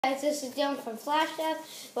Guys, this is Dylan from Flash Dev.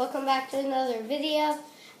 Welcome back to another video.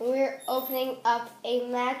 We're opening up a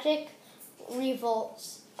Magic Revolt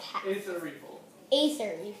pack. Aether Revolt.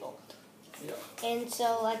 Aether Revolt. Yeah. And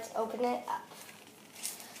so let's open it up.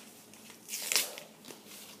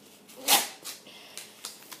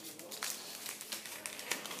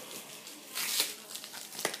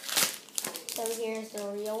 So here's the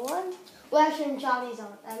real one. Well, actually, Johnny's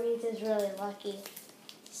on. That means it's really lucky.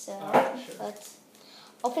 So Sure. let's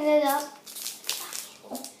open it up.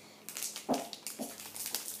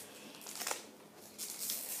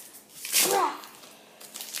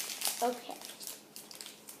 Okay.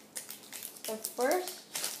 So first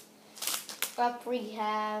up we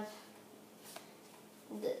have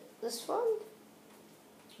this one.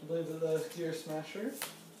 I believe that the Gear Smasher.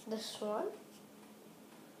 This one.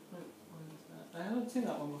 Wait, what is that? I haven't seen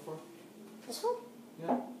that one before. This one.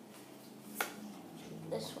 Yeah.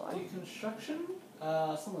 This one. Deconstruction?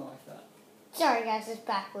 Something like that. Sorry guys, it's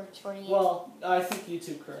backwards for you. Well, I think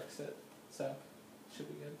YouTube corrects it, so should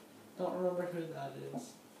be good. Don't remember who that is.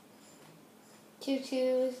 2,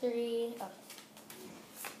 2, 3. Oh.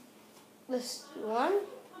 This one.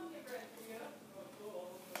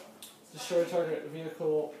 Destroy target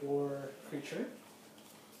vehicle or creature.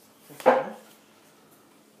 Okay.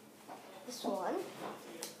 This one.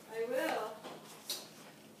 I will.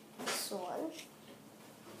 This one.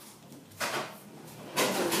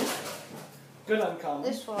 Good uncommon.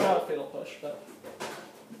 This one. Not a fatal push, but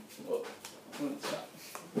whoa. Stop.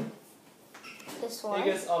 This one. I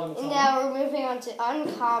guess And now we're moving on to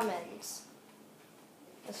uncommons.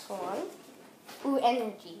 This one. Ooh,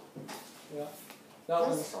 energy. Yeah. That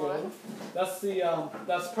one's This good. one. That's the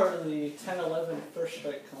that's part of the 10-11 first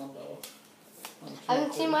strike combo. I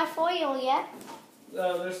haven't seen my foil yet.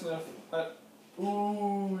 There's no.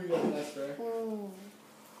 Ooh, you got a nice bear. Ooh.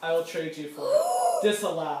 I will trade you for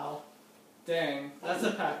disallow. Dang, that's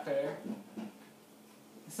a pack pair.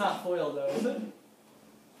 It's not foil though, is it?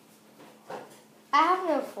 I have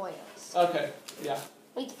no foils. Okay, yeah.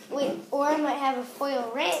 Wait, or I might have a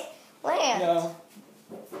foil land. No.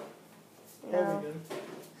 That'll No. be good.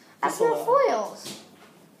 I have no foils.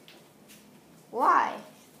 Why?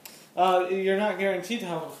 You're not guaranteed to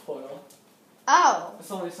have a foil. Oh. It's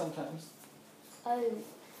only sometimes. Oh.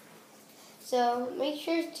 So make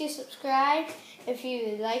sure to subscribe if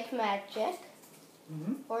you like magic,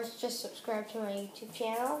 or just subscribe to my YouTube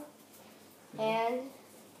channel. And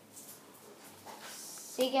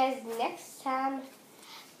see you guys next time.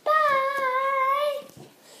 Bye.